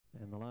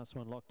Last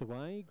one locked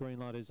away. Green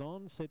light is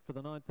on. Set for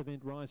the 9th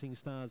event, Rising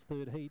Stars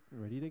 3rd heat.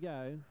 Ready to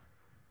go.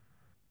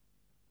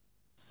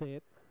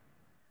 Set.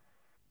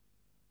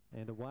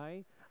 And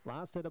away.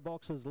 Last set of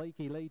boxes,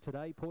 Leaky Lee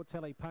today.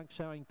 Portelli Punk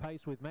showing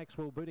pace with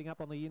Maxwell booting up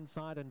on the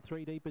inside, and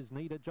 3 deep is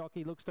Nita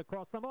Jockey. Looks to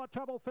cross them. Oh,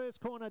 trouble first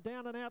corner.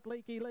 Down and out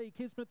Leaky Lee.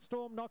 Kismet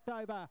Storm knocked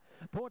over.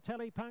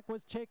 Portelli Punk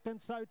was checked, and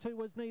so too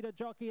was Nita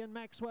Jockey, and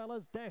Maxwell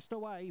has dashed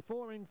away.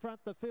 4 in front.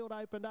 The field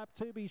opened up.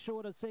 To be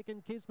short a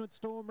second. Kismet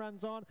Storm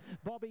runs on.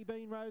 Bobby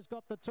Beanrose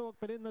got the talk,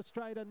 but in the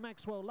straight, and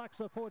Maxwell,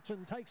 Lux of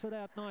Fortune, takes it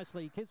out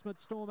nicely. Kismet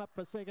Storm up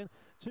for second.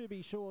 To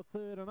be sure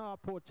third, and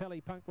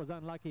Portelli Punk was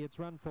unlucky. It's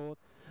run fourth.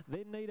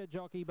 Then Nita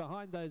Jockey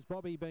behind those.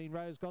 Bobby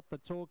Beanrose got the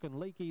talk, and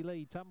Leaky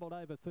Lee tumbled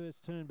over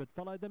first turn but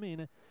followed them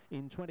in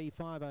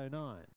 25.09.